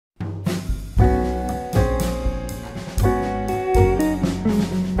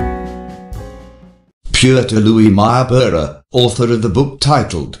Pieter-Louis Myburgh, author of the book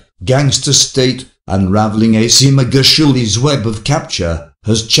titled Gangster State, Unraveling AC Magashule's Web of Capture,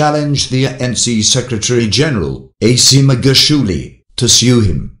 has challenged the ANC Secretary-General, AC Magashule, to sue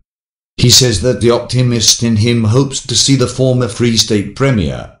him. He says that the optimist in him hopes to see the former Free State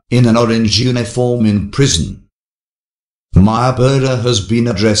Premier in an orange uniform in prison. Myburgh has been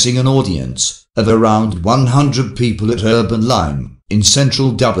addressing an audience of around 100 people at Urban Lime in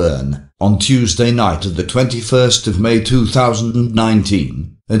central Dublin on Tuesday night of the 21st of May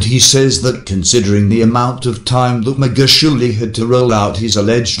 2019, and he says that considering the amount of time that Magashule had to roll out his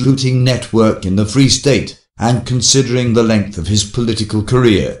alleged looting network in the Free State, and considering the length of his political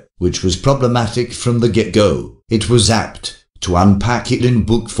career, which was problematic from the get-go, it was apt to unpack it in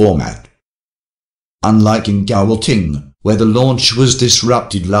book format. Unlike in Gauteng, where the launch was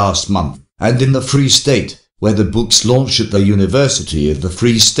disrupted last month, and in the Free State, where the book's launch at the University of the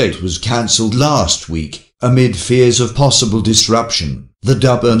Free State was cancelled last week, amid fears of possible disruption, the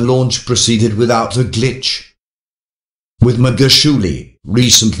Dublin launch proceeded without a glitch. With Magashule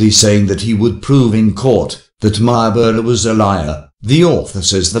recently saying that he would prove in court that Myburgh was a liar, the author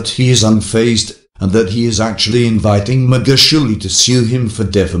says that he is unfazed and that he is actually inviting Magashule to sue him for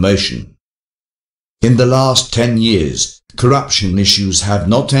defamation. In the last 10 years, corruption issues have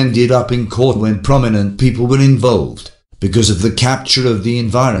not ended up in court when prominent people were involved, because of the capture of the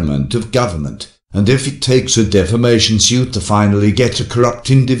environment of government, and if it takes a defamation suit to finally get a corrupt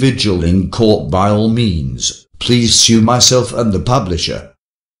individual in court, by all means, please sue myself and the publisher.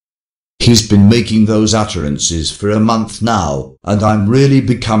 He's been making those utterances for a month now, and I'm really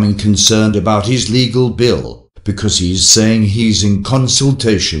becoming concerned about his legal bill, because he's saying he's in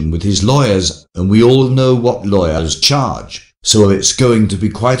consultation with his lawyers, and we all know what lawyers charge, so it's going to be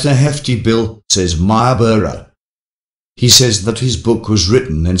quite a hefty bill, says Myburgh. He says that his book was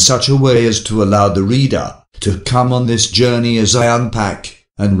written in such a way as to allow the reader to come on this journey as I unpack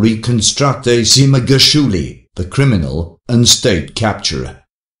and reconstruct AC Magashule, the criminal and state capturer.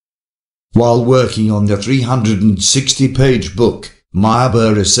 While working on the 360-page book,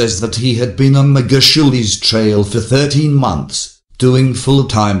 Myburgh says that he had been on Magashule's trail for 13 months, doing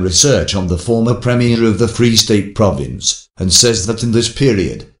full-time research on the former Premier of the Free State Province, and says that in this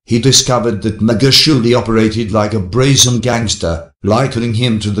period, he discovered that Magashule operated like a brazen gangster, likening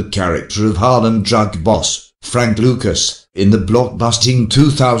him to the character of Harlem drug boss Frank Lucas in the blockbusting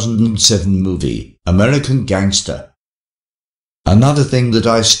 2007 movie, American Gangster. Another thing that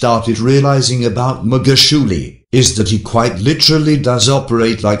I started realizing about Magashule is that he quite literally does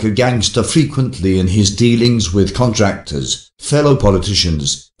operate like a gangster frequently in his dealings with contractors, fellow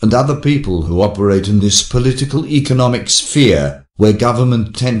politicians, and other people who operate in this political economic sphere where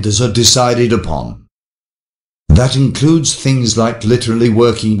government tenders are decided upon. That includes things like literally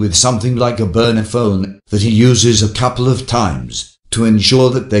working with something like a burner phone that he uses a couple of times to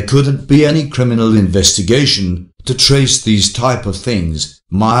ensure that there couldn't be any criminal investigation to trace these type of things,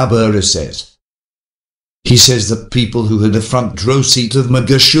 Myburgh says. He says that people who had a front row seat of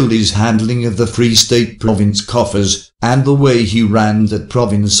Magashule's handling of the Free State Province coffers and the way he ran that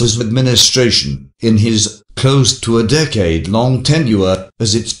province's administration in his close to a decade-long tenure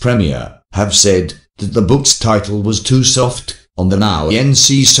as its premier have said that the book's title was too soft on the now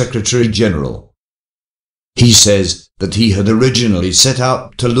ANC Secretary-General. He says that he had originally set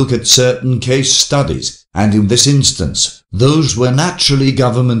out to look at certain case studies, and in this instance, those were naturally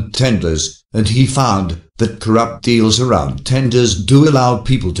government tenders, and he found that corrupt deals around tenders do allow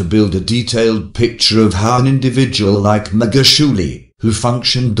people to build a detailed picture of how an individual like Magashule, who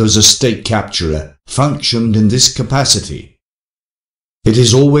functioned as a state capturer, functioned in this capacity. It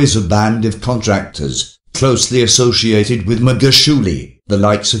is always a band of contractors, closely associated with Magashule, the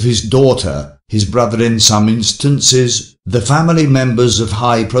likes of his daughter, his brother in some instances, the family members of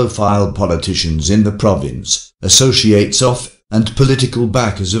high-profile politicians in the province, associates of, and political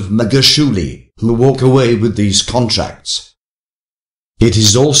backers of Magashule, who walk away with these contracts. It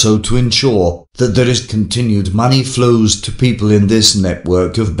is also to ensure that there is continued money flows to people in this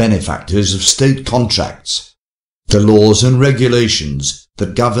network of benefactors of state contracts. The laws and regulations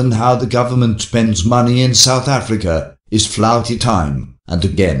that govern how the government spends money in South Africa is flouty time and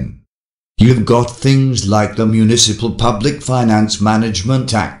again. You've got things like the Municipal Public Finance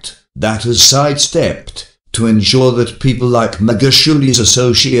Management Act that has sidestepped to ensure that people like Magashule's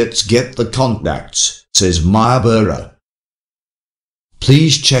associates get the contacts, says Myburgh.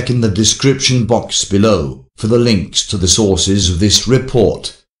 Please check in the description box below for the links to the sources of this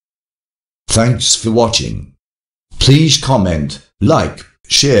report. Thanks for watching. Please comment, like,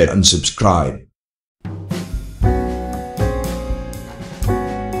 share and subscribe.